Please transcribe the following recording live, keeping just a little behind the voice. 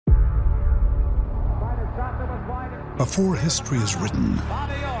Before history is written,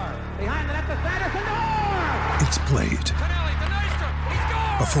 it's played.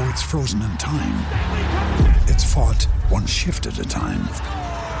 Before it's frozen in time, it's fought one shift at a time.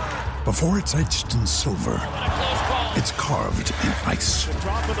 Before it's etched in silver, it's carved in ice.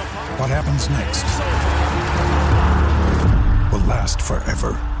 What happens next will last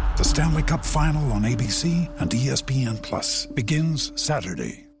forever. The Stanley Cup Final on ABC and ESPN Plus begins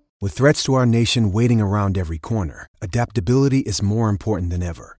Saturday. With threats to our nation waiting around every corner, adaptability is more important than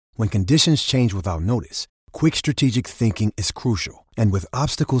ever. When conditions change without notice, quick strategic thinking is crucial. And with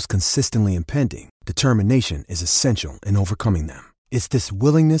obstacles consistently impending, determination is essential in overcoming them. It's this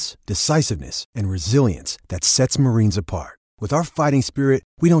willingness, decisiveness, and resilience that sets Marines apart. With our fighting spirit,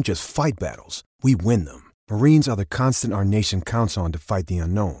 we don't just fight battles, we win them. Marines are the constant our nation counts on to fight the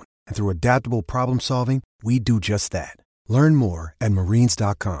unknown. And through adaptable problem solving, we do just that. Learn more at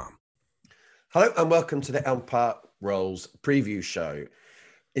marines.com. Hello and welcome to the Elm Park Rolls preview show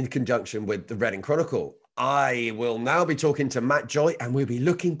in conjunction with the Reading Chronicle. I will now be talking to Matt Joy and we'll be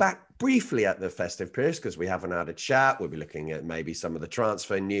looking back briefly at the festive period because we haven't had a chat. We'll be looking at maybe some of the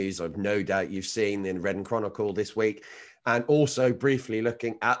transfer news I've no doubt you've seen in Reading Chronicle this week, and also briefly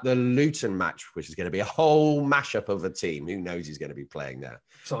looking at the Luton match, which is going to be a whole mashup of a team. Who knows who's going to be playing there?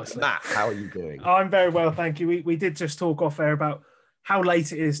 Precisely. Matt, how are you doing? I'm very well, thank you. We did just talk off air about how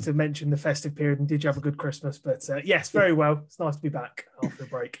late it is to mention the festive period and did you have a good Christmas? But yes, very well. It's nice to be back after a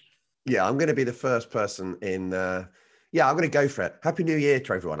break. Yeah, I'm going to be the first person in... I'm going to go for it. Happy New Year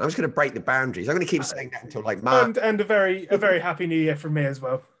to everyone. I'm just going to break the boundaries. I'm going to keep saying that until like March. And a very happy New Year from me as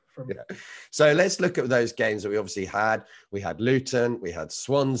well. So let's look at those games that we obviously had. We had Luton, we had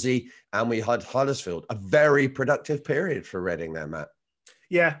Swansea, and we had Huddersfield. A very productive period for Reading there, Matt.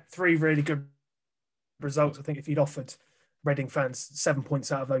 Yeah, 3 really good results. I think if you'd offered Reading fans 7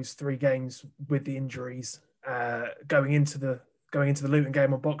 points out of those 3 games with the injuries going into the Luton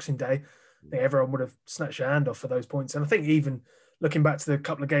game on Boxing Day, I think everyone would have snatched your hand off for those points. And I think even looking back to the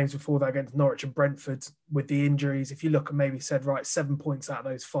couple of games before that against Norwich and Brentford with the injuries, if you look and maybe said, right, 7 points out of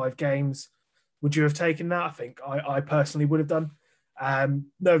those 5 games, would you have taken that? I think I personally would have done.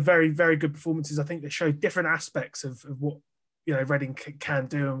 No, very, very good performances. I think they showed different aspects of what Reading can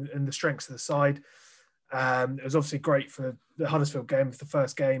do and the strengths of the side. It was obviously great for the Huddersfield game, the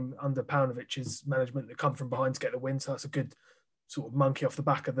first game under Paunovic's management that come from behind to get the win. So that's a good sort of monkey off the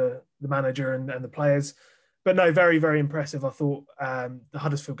back of the manager and the players. But no, very, very impressive. I thought the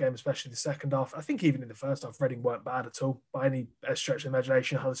Huddersfield game, especially the second half, I think even in the first half, Reading weren't bad at all. By any stretch of the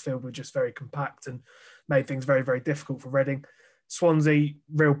imagination, Huddersfield were just very compact and made things very, very difficult for Reading. Swansea,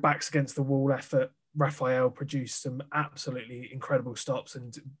 real backs against the wall effort. Raphael produced some absolutely incredible stops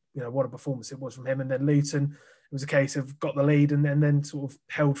and, what a performance it was from him. And then Luton, it was a case of got the lead and then sort of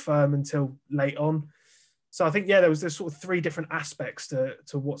held firm until late on. So I think, there was this sort of 3 different aspects to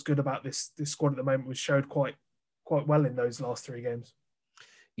what's good about this squad at the moment, which showed quite well in those last 3 games.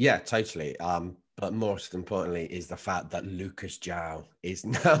 Yeah, totally. But most importantly is the fact that Lucas João is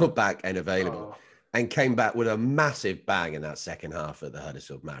now back and available and came back with a massive bang in that second half of the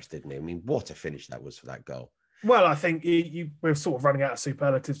Huddersfield match, didn't he? I mean, what a finish that was for that goal. Well, I think we're sort of running out of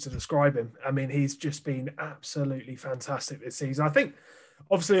superlatives to describe him. I mean, he's just been absolutely fantastic this season. I think,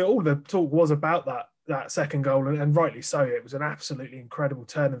 obviously, all the talk was about that second goal, and rightly so. It was an absolutely incredible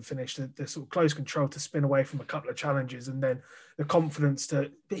turn and finish, the sort of close control to spin away from a couple of challenges, and then the confidence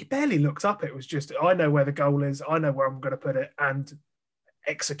he barely looked up. It was just, I know where the goal is, I know where I'm going to put it, and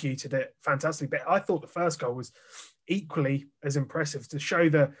executed it fantastically. But I thought the first goal was equally as impressive to show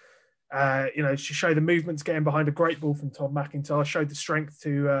the movements getting behind a great ball from Tom McIntyre, showed the strength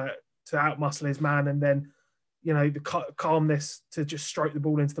to outmuscle his man, and then the calmness to just stroke the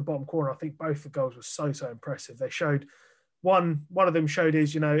ball into the bottom corner. I think both the goals were so impressive. They showed one of them showed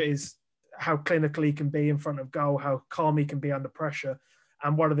is how clinical he can be in front of goal, how calm he can be under pressure,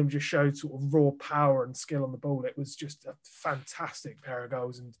 and one of them just showed sort of raw power and skill on the ball. It was just a fantastic pair of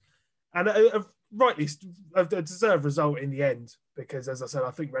goals and a deserved result in the end, because as I said,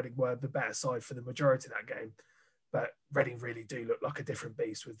 I think Reading were the better side for the majority of that game, but Reading really do look like a different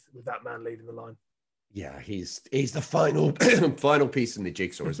beast with that man leading the line. Yeah, he's the final final piece in the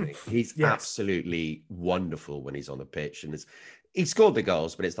jigsaw, isn't he? He's Yes. Absolutely wonderful when he's on the pitch, and he scored the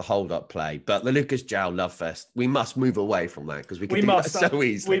goals, but it's the hold-up play. But the Lucas João love fest, we must move away from that because we can do that so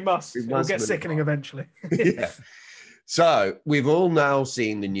easily. We must. It'll get sickening eventually. Yeah. So we've all now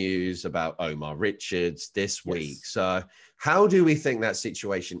seen the news about Omar Richards this week. So how do we think that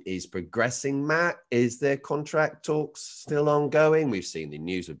situation is progressing, Matt? Is there contract talks still ongoing? We've seen the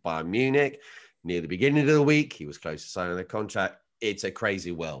news with Bayern Munich. Near the beginning of the week, he was close to signing the contract. it's a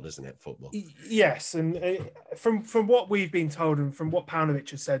crazy world, isn't it, football? Yes, and from what we've been told and from what Paunovic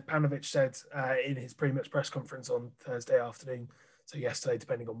said in his pre-match press conference on Thursday afternoon, so yesterday,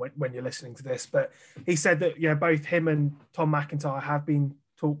 depending on when you're listening to this, but he said that both him and Tom McIntyre have been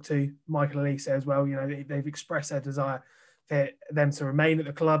talked to, Michael Elise as well. They've expressed their desire for them to remain at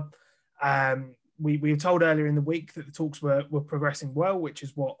the club. We were told earlier in the week that the talks were progressing well, which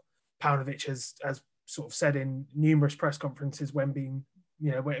is what Paunovic has sort of said in numerous press conferences when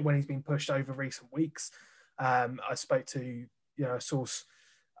he's been pushed over recent weeks. I spoke to a source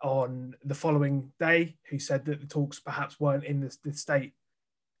on the following day who said that the talks perhaps weren't in the state,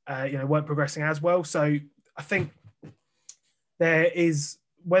 weren't progressing as well. So I think there is,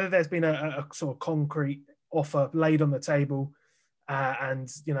 whether there's been a sort of concrete offer laid on the table, and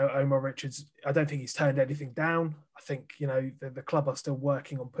Omar Richards, I don't think he's turned anything down. I think the club are still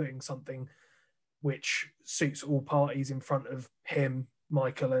working on putting something which suits all parties in front of him,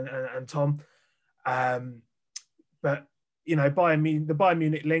 Michael, and Tom. But the Bayern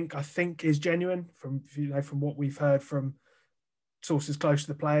Munich link, I think, is genuine from what we've heard from sources close to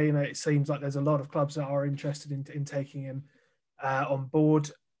the play. It seems like there's a lot of clubs that are interested in taking him on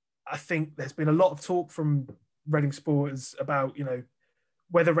board. I think there's been a lot of talk from Reading supporters about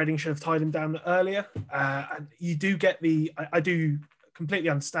whether Reading should have tied him down earlier. And you do get I do completely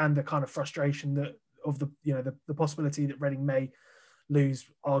understand the kind of frustration of the possibility that Reading may lose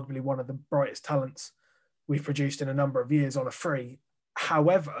arguably one of the brightest talents we've produced in a number of years on a free.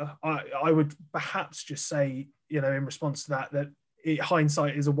 However, I would perhaps just say, in response to that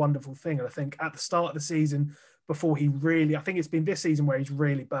hindsight is a wonderful thing. And I think at the start of the season, before I think it's been this season where he's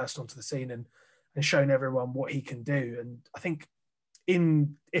really burst onto the scene and shown everyone what he can do. And I think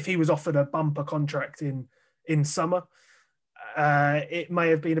if he was offered a bumper contract in summer, it may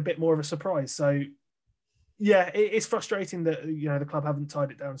have been a bit more of a surprise. So yeah, it's frustrating that the club haven't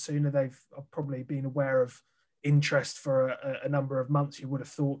tied it down sooner. They've probably been aware of interest for a number of months. You would have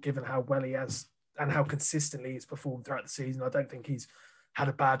thought, given how well he has and how consistently he's performed throughout the season. I don't think he's had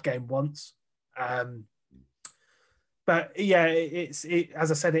a bad game once. But yeah,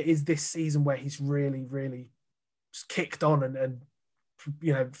 as I said, it is this season where he's really, really kicked on and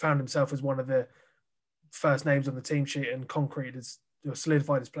found himself as one of the first names on the team sheet and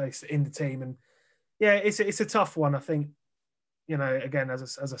solidified his place in the team. And yeah, it's a tough one. I think, again,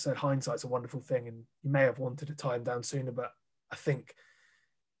 as I said, hindsight's a wonderful thing, and you may have wanted to tie him down sooner, but I think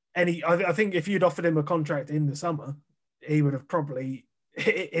if you'd offered him a contract in the summer, he would have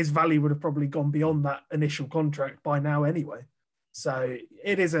his value would have probably gone beyond that initial contract by now anyway. So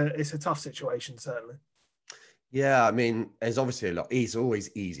it's a tough situation, certainly. Yeah, I mean, there's obviously a lot. It's always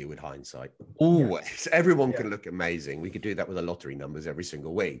easy with hindsight. Always. Yeah. Everyone can look amazing. We could do that with the lottery numbers every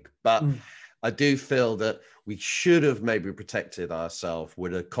single week. But I do feel that we should have maybe protected ourselves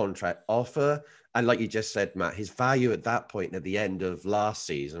with a contract offer. And like you just said, Matt, his value at that point at the end of last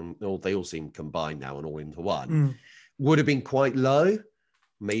season, they all seem combined now and all into one, would have been quite low.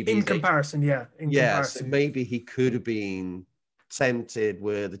 Maybe in comparison. So maybe he could have been tempted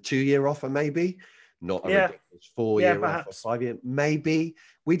with a 2-year offer, maybe. Not a ridiculous 4-year offer, 5-year, maybe.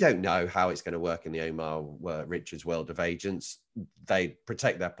 We don't know how it's going to work in the Omar Richards world of agents. They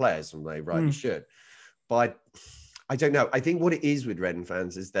protect their players, and they rightly should. But I don't know. I think what it is with Reading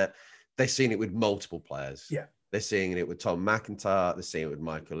fans is that they're seeing it with multiple players. Yeah. They're seeing it with Tom McIntyre. They're seeing it with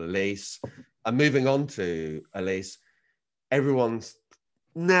Michael Elise. And moving on to Elise, everyone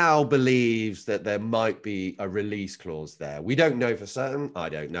now believes that there might be a release clause there. We don't know for certain. I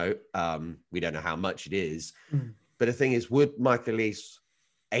don't know. We don't know how much it is. But the thing is, would Michael Elise's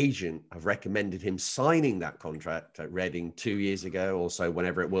agent have recommended him signing that contract at Reading 2 years ago or so,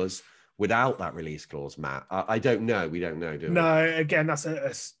 whenever it was, without that release clause, Matt? I don't know. We don't know, do we? No, again, that's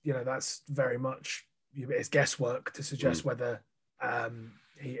that's very much, it's guesswork to suggest whether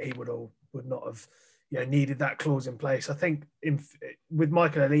he would not have needed that clause in place. I think with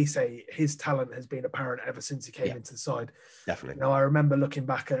Michael Elise, his talent has been apparent ever since he came into the side. Definitely. I remember looking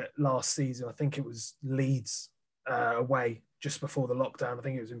back at last season. I think it was Leeds away just before the lockdown. I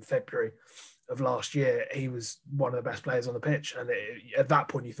think it was in February of last year. He was one of the best players on the pitch, and at that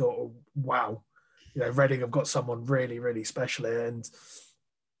point you thought, oh, wow, Reading have got someone really, really special here. And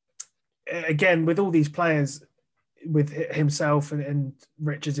again, with all these players, with himself and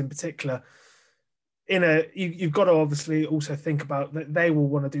Richards in particular, you've got to obviously also think about that they will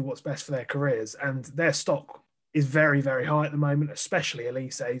want to do what's best for their careers, and their stock is very, very high at the moment, especially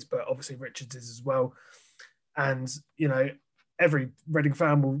Elise's, but obviously Richards is as well. And every Reading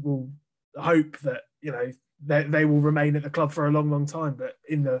fan will hope that they will remain at the club for a long, long time. But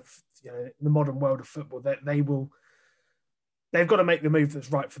in the the modern world of football, that they will they've got to make the move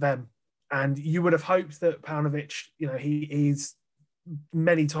that's right for them. And you would have hoped that Paunovic, he's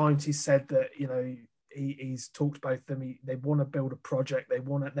many times he's said that, he's talked to both of them. They want to build a project. They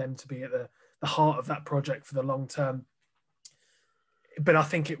want them to be at the heart of that project for the long term. But I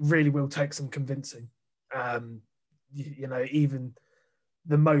think it really will take some convincing. Even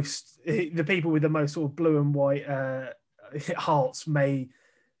the people with the most sort of blue and white hearts may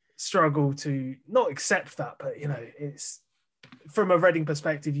struggle to not accept that, but it's from a Reading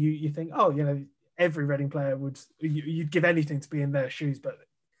perspective, you think, every Reading player you'd give anything to be in their shoes, but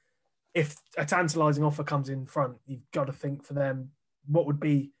if a tantalising offer comes in front, you've got to think for them what would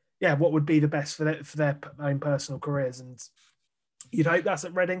be the best for their own personal careers, and you'd hope that's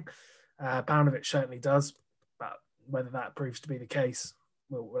at Reading. Paunovic certainly does, but whether that proves to be the case,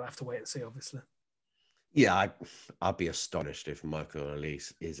 we'll have to wait and see, obviously. Yeah, I'd be astonished if Michael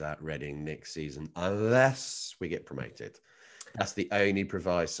Elise is at Reading next season, unless we get promoted. That's the only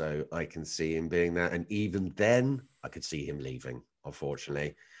proviso I can see him being there. And even then, I could see him leaving,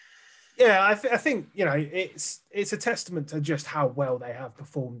 unfortunately. Yeah, I think, it's a testament to just how well they have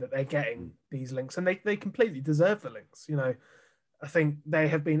performed that they're getting these links. And they completely deserve the links. I think they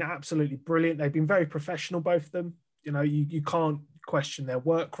have been absolutely brilliant. They've been very professional, both of them. You can't question their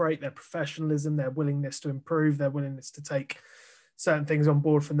work rate, their professionalism, their willingness to improve, their willingness to take certain things on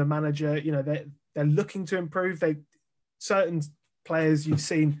board from the manager. They're looking to improve. Certain players you've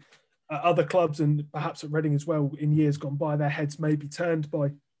seen at other clubs and perhaps at Reading as well in years gone by, their heads may be turned by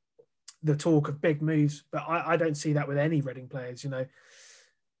the talk of big moves, but I don't see that with any Reading players.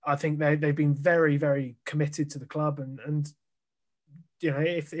 I think they've been very, very committed to the club, and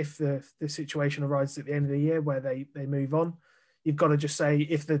if the situation arises at the end of the year where they move on, you've got to just say,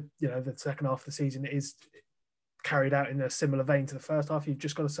 if the second half of the season is carried out in a similar vein to the first half, you've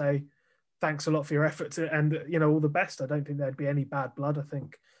just got to say thanks a lot for your efforts and all the best. I don't think there'd be any bad blood. I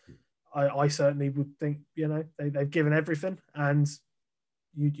think I certainly would think they've given everything, and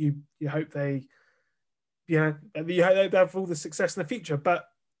you hope they have all the success in the future. But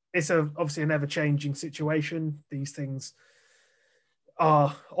it's obviously an ever-changing situation. These things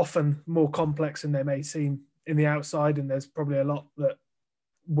are often more complex than they may seem in the outside, and there's probably a lot that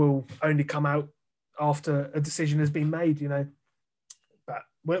will only come out after a decision has been made, But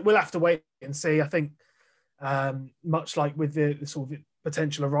we'll have to wait and see. I think much like with the sort of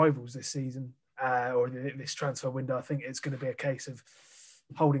potential arrivals this season or this transfer window, I think it's going to be a case of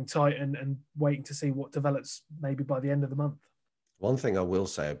holding tight and waiting to see what develops maybe by the end of the month. One thing I will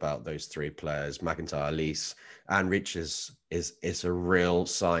say about those three players, McIntyre, Elise, and Riches, is a real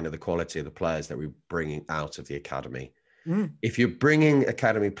sign of the quality of the players that we're bringing out of the academy. If you're bringing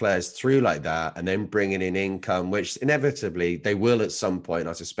academy players through like that and then bringing in income, which inevitably they will at some point,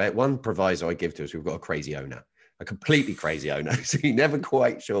 I suspect. One proviso I give to us, we've got a crazy owner, a completely crazy owner. So you're never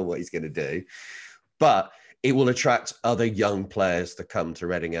quite sure what he's going to do. But it will attract other young players to come to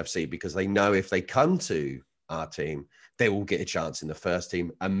Reading FC because they know if they come to our team, they will get a chance in the first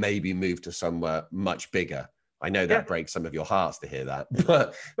team and maybe move to somewhere much bigger. I know that breaks some of your hearts to hear that,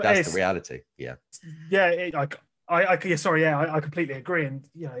 but that's the reality. Yeah. Yeah. I completely agree. And,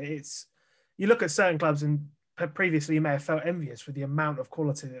 you look at certain clubs and previously you may have felt envious with the amount of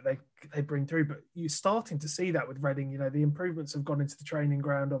quality that they bring through, but you're starting to see that with Reading. The improvements have gone into the training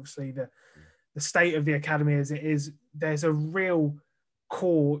ground. Obviously the state of the academy as it is, there's a real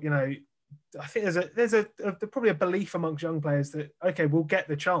core, I think there's probably a belief amongst young players that, okay, we'll get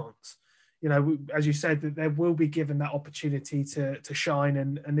the chance. As you said, that they will be given that opportunity to shine.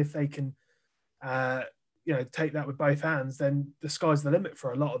 And if they can, take that with both hands, then the sky's the limit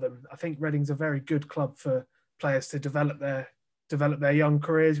for a lot of them. I think Reading's a very good club for players to develop their young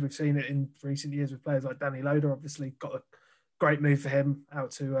careers. We've seen it in recent years with players like Danny Loader, obviously got a great move for him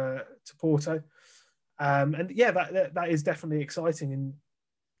out to Porto. That is definitely exciting. And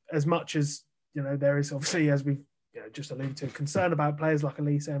as much as, there is obviously, as we've just alluded to, concern about players like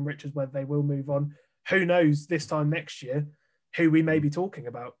Elise and Richards, whether they will move on. Who knows this time next year who we may be talking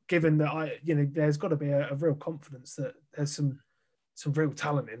about, given that there's got to be a real confidence that there's some real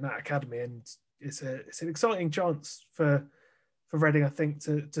talent in that academy. And it's an exciting chance for Reading, I think,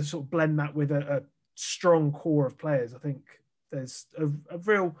 to sort of blend that with a strong core of players. I think there's a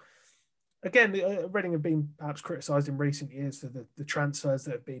real, again, Reading have been perhaps criticised in recent years for the transfers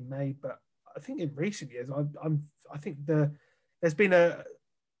that have been made, but I think in recent years, I think there's been a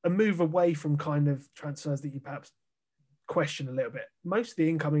move away from kind of transfers that you perhaps question a little bit. Most of the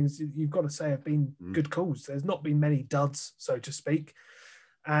incomings, you've got to say, have been good calls. There's not been many duds, so to speak,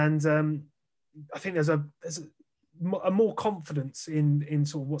 and I think there's a more confidence in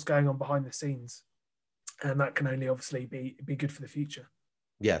sort of what's going on behind the scenes. and that can only obviously be good for the future.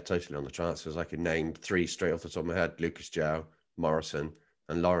 Yeah, totally. On the transfers, I could name 3 straight off the top of my head: Lucas João, Morrison,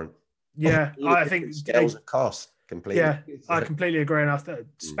 and Laurent. Yeah, All I different think scales of cost completely. Yeah, I completely agree, and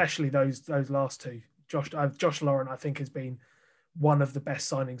especially those last two. Josh Laurent, I think, has been one of the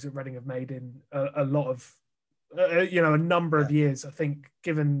best signings that Reading have made in a lot of, a number of years. I think,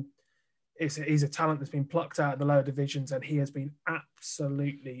 given he's a talent that's been plucked out of the lower divisions, and he has been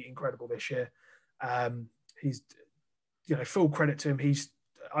absolutely incredible this year. He's, full credit to him.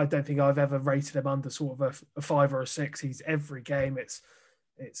 I don't think I've ever rated him under sort of a 5 or a 6. He's every game. It's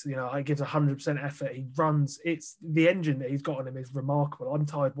he gives 100% effort. He runs. It's the engine that he's got on him is remarkable. I'm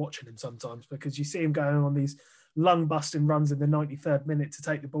tired watching him sometimes because you see him going on these lung busting runs in the 93rd minute to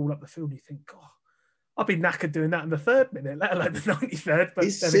take the ball up the field. And you think, God, I'd be knackered doing that in the 3rd minute, let alone the 93rd. But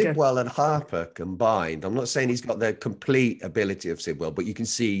is Sidwell and Harper combined? I'm not saying he's got the complete ability of Sidwell, but you can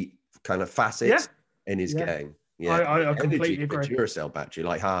see kind of facets in his game. Yeah, I completely agree. Duracell battery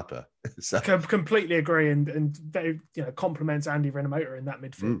like Harper. So. Completely agree, and very complements Andy Renamotor in that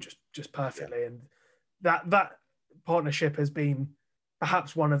midfield just perfectly. And that partnership has been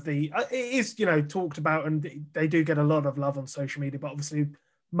perhaps one of the it is talked about, and they do get a lot of love on social media. But obviously,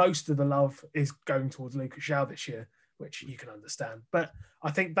 most of the love is going towards Lucas João this year, which you can understand. But I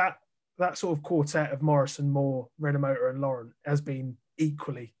think that sort of quartet of Morrison, Moore, Renamotor, and Laurent has been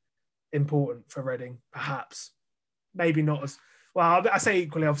equally important for Reading, perhaps. Maybe not as well. I say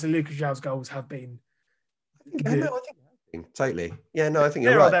equally. Obviously, Lucas João's goals have been. I think totally. Yeah, no, I think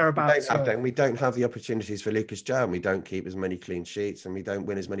you're right. Thereabouts. We don't have the opportunities for Lucas João. We don't keep as many clean sheets, and we don't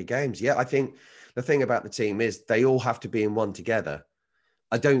win as many games. Yeah, I think the thing about the team is they all have to be in one together.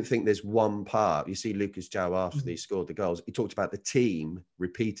 I don't think there's one part. You see Lucas João after he scored the goals. He talked about the team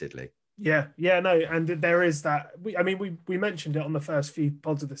repeatedly. Yeah, no, and there is that. We mentioned it on the first few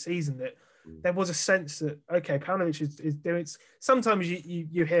pods of the season that there was a sense that Paunovic is doing. Sometimes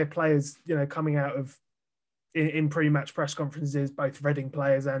you hear players coming out of in pre-match press conferences, both Reading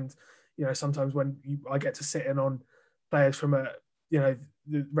players and sometimes when I get to sit in on players from the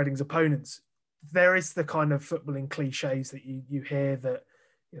Reading's opponents. There is the kind of footballing cliches that you hear that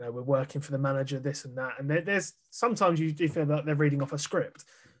we're working for the manager, this and that, and there's sometimes you do feel that they're reading off a script.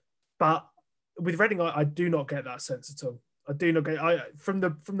 But with Reading, I do not get that sense at all. I do not get. From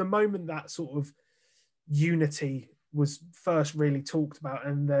the moment that sort of unity was first really talked about,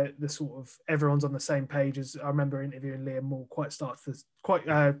 and the sort of everyone's on the same page. As I remember interviewing Liam Moore quite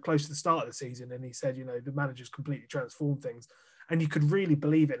close to the start of the season, and he said, the manager's completely transformed things, and you could really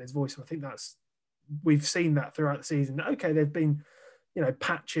believe it in his voice. And I think we've seen that throughout the season. Okay, there've been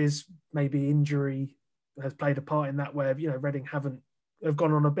patches, maybe injury has played a part in that, where Reading have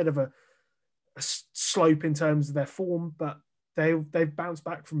gone on a bit of a slope in terms of their form, but they've bounced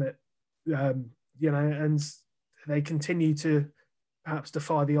back from it, and they continue to perhaps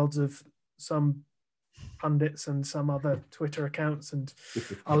defy the odds of some pundits and some other Twitter accounts, and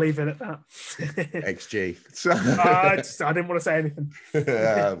I'll leave it at that. XG. I didn't want to say anything.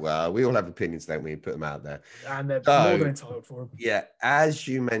 Well, we all have opinions, don't we? Put them out there. And they're more than entitled for them. Yeah, as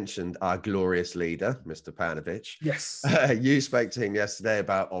you mentioned, our glorious leader, Mr. Paunovic. Yes. You spoke to him yesterday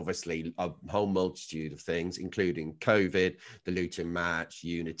about, obviously, a whole multitude of things, including COVID, the Luton match,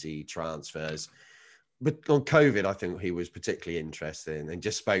 unity, transfers. But on COVID, I think he was particularly interested and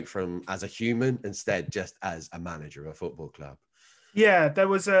just spoke from as a human instead, just as a manager of a football club. Yeah, there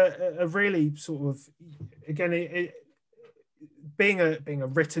was a really sort of, again, being a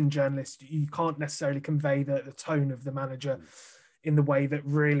written journalist, you can't necessarily convey the tone of the manager in the way that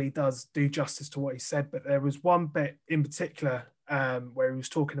really does do justice to what he said. But there was one bit in particular where he was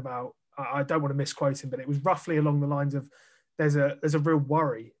talking about, I don't want to misquote him, but it was roughly along the lines of there's a real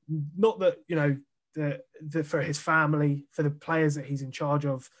worry, not that, for his family, for the players that he's in charge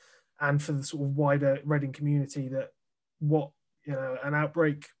of, and for the sort of wider Reading community, that an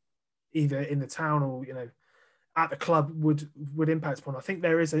outbreak either in the town or at the club would impact upon. I think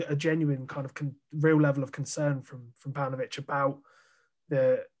there is a genuine kind of real level of concern from Paunovic about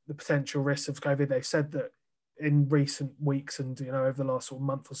the potential risks of COVID. They've said that in recent weeks and over the last sort of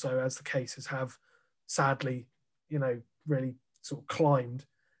month or so, as the cases have sadly really sort of climbed,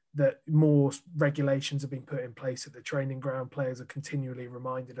 that more regulations have been put in place at the training ground. Players are continually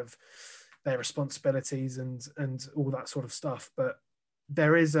reminded of their responsibilities and all that sort of stuff. But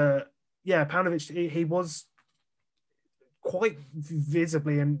there is Paunovic, he was quite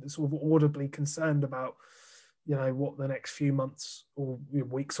visibly and sort of audibly concerned about, what the next few months or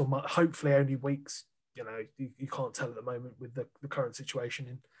weeks or months, hopefully only weeks, you can't tell at the moment with the current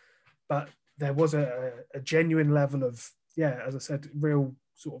situation. But there was a genuine level of, as I said, real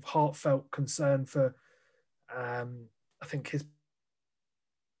sort of heartfelt concern for I think his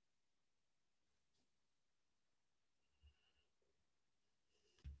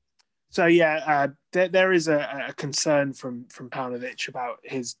So there is a concern from Paunovic about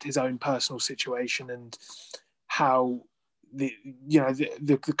his own personal situation and how the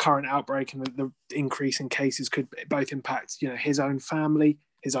current outbreak and the increase in cases could both impact his own family,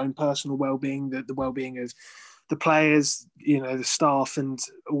 his own personal well-being, the well-being of the players, the staff, and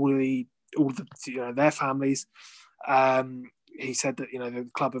all the their families. He said that the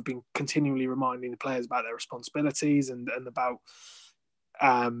club have been continually reminding the players about their responsibilities and about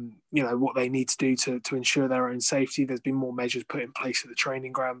what they need to do to ensure their own safety. There's been more measures put in place at the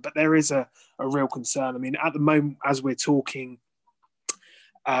training ground, but there is a real concern. I mean, at the moment, as we're talking,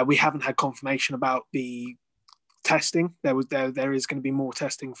 we haven't had confirmation about the testing. There is going to be more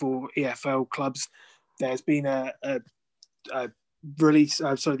testing for EFL clubs. There's been a release. The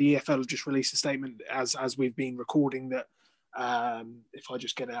EFL have just released a statement as we've been recording that. If I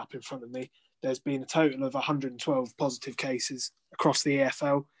just get it up in front of me, there's been a total of 112 positive cases across the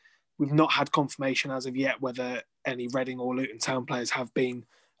EFL. We've not had confirmation as of yet whether any Reading or Luton Town players have been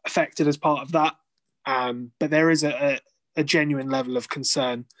affected as part of that. But there is a genuine level of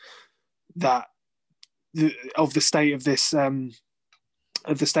concern that of the state of this,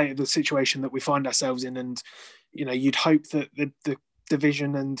 of the state of the situation that we find ourselves in. And, you'd hope that the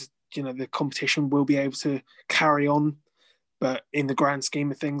division and, the competition will be able to carry on. But in the grand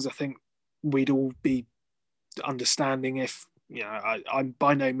scheme of things, I think we'd all be understanding if, I'm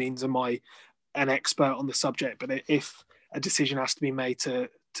by no means am I an expert on the subject, but if a decision has to be made to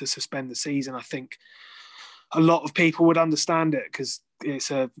suspend the season, I think a lot of people would understand it because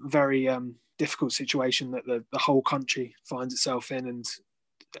it's a very difficult situation that the whole country finds itself in. And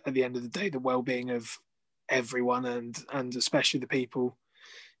at the end of the day, the well-being of everyone and especially the people,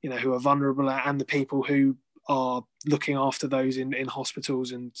 who are vulnerable and the people who are looking after those in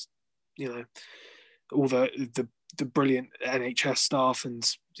hospitals and, all the brilliant NHS staff and,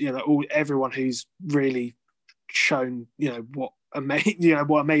 everyone who's really shown, what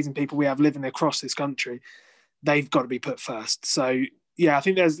amazing people we have living across this country. They've got to be put first. So, I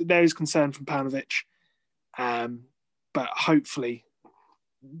think there is concern from Paunovic. But hopefully,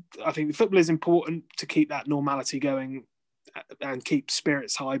 I think the football is important to keep that normality going and keep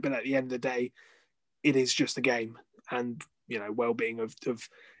spirits high. But at the end of the day, it is just a game, and well-being of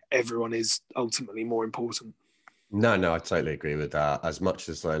everyone is ultimately more important. No, I totally agree with that. As much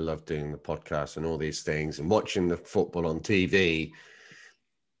as I love doing the podcast and all these things and watching the football on TV,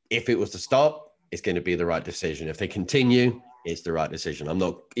 if it was to stop, it's going to be the right decision. If they continue, it's the right decision. I'm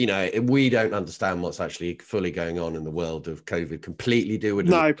not, we don't understand what's actually fully going on in the world of COVID. Completely do with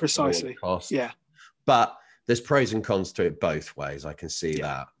no, precisely. Yeah, but there's pros and cons to it both ways. I can see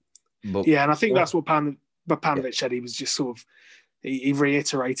that. But, and I think that's what Paunovic said. He was just sort of, he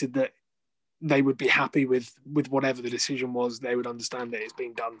reiterated that they would be happy with whatever the decision was. They would understand that it's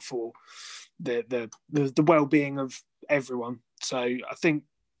being done for the well-being of everyone. So I think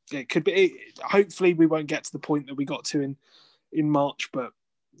it could be. Hopefully, we won't get to the point that we got to in March, but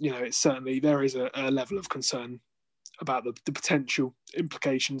it's certainly there is a level of concern about the potential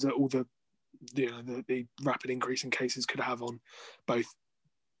implications that all the rapid increase in cases could have on both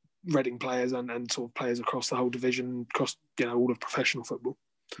Reading players and sort of players across the whole division, across all of professional football.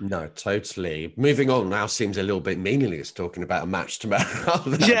 No, totally. Moving on now seems a little bit meaningless talking about a match tomorrow.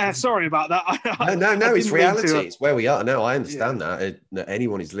 Yeah, sorry about that. No, it's reality. It's where we are. No, I understand that.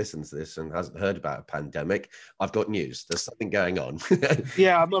 Anyone who's listened to this and hasn't heard about a pandemic, I've got news. There's something going on.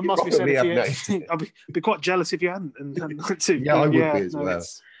 Yeah, I must be saying I'd be quite jealous if you hadn't. Yeah, I would be as well.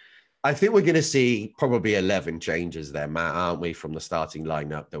 I think we're going to see probably 11 changes there, Matt, aren't we, from the starting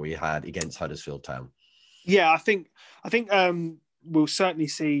lineup that we had against Huddersfield Town? Yeah, I think we'll certainly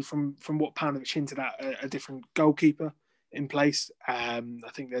see from what Paunovic hinted at a different goalkeeper in place. I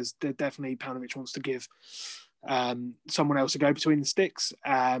think there's definitely Paunovic wants to give someone else a go between the sticks.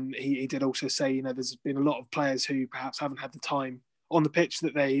 He did also say, there's been a lot of players who perhaps haven't had the time on the pitch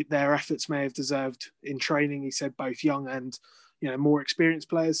that their efforts may have deserved in training. He said both young and more experienced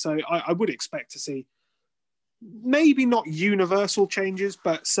players. So I would expect to see maybe not universal changes,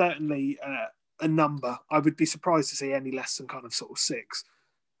 but certainly a number. I would be surprised to see any less than kind of sort of 6.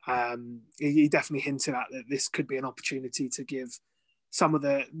 He definitely hinted at that this could be an opportunity to give some of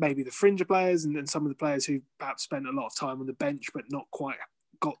maybe the fringe players and some of the players who perhaps spent a lot of time on the bench but not quite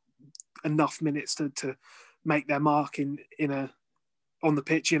got enough minutes to make their mark on the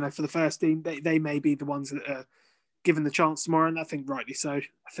pitch, for the first team. They may be the ones that are given the chance tomorrow, and I think rightly so.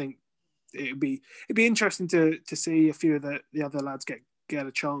 I think it'd be interesting to see a few of the other lads get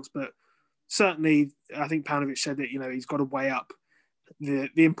a chance, but certainly, I think Paunovic said that, he's got to weigh up the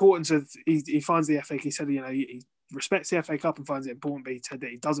importance of, he finds the FA, he said, he respects the FA Cup and finds it important, but he said that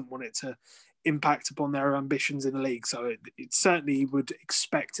he doesn't want it to impact upon their ambitions in the league. So it certainly he would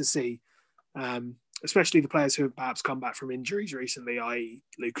expect to see, especially the players who have perhaps come back from injuries recently, i.e.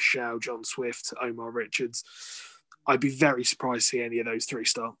 Lucas Shaw, John Swift, Omar Richards. I'd be very surprised to see any of those three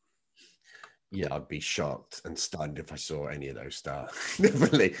start. Yeah, I'd be shocked and stunned if I saw any of those start.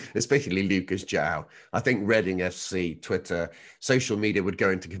 Definitely, especially Lucas João. I think Reading FC, Twitter, social media would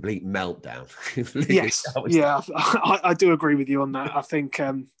go into complete meltdown. Yes, I do agree with you on that. I think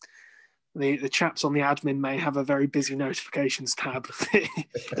the chaps on the admin may have a very busy notifications tab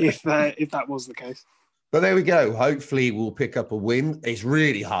if that was the case. But there we go. Hopefully we'll pick up a win. It's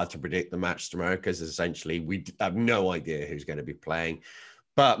really hard to predict the match tomorrow because essentially we have no idea who's going to be playing.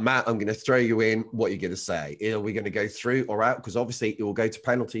 But Matt, I'm going to throw you in. What are you going to say? Are we going to go through or out? Because obviously it will go to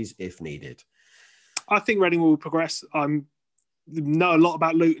penalties if needed. I think Reading will progress. I know a lot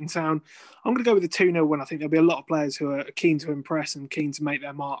about Luton Town. I'm going to go with a 2-0 win. I think there'll be a lot of players who are keen to impress and keen to make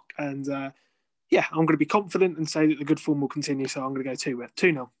their mark. And I'm going to be confident and say that the good form will continue. So I'm going to go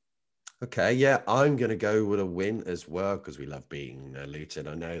 2-0. Okay, yeah, I'm going to go with a win as well because we love beating Luton.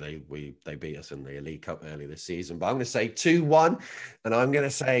 I know they beat us in the Elite Cup earlier this season, but I'm going to say 2-1, and I'm going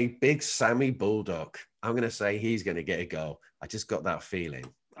to say big Sammy Bulldog. I'm going to say he's going to get a goal. I just got that feeling.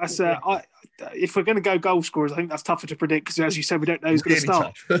 That's if we're going to go goal scorers, I think that's tougher to predict because, as you said, we don't know who's going to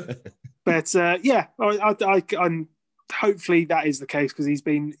start. But I'm hopefully that is the case because he's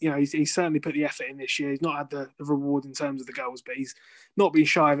been, he's certainly put the effort in this year. He's not had the reward in terms of the goals, but he's not been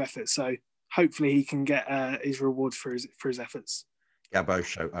shy of effort. So hopefully he can get his reward for his efforts. Gabbo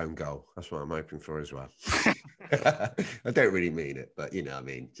show own goal. That's what I'm hoping for as well. I don't really mean it, but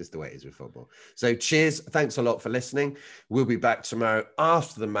just the way it is with football. So cheers. Thanks a lot for listening. We'll be back tomorrow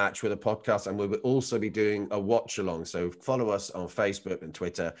after the match with a podcast, and we'll also be doing a watch along. So follow us on Facebook and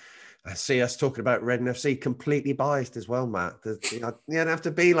Twitter. I see us talking about Reading FC, completely biased as well, Matt. You don't have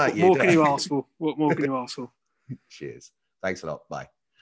to be like you. What more can you ask for? What more can you ask for? Cheers. Thanks a lot. Bye.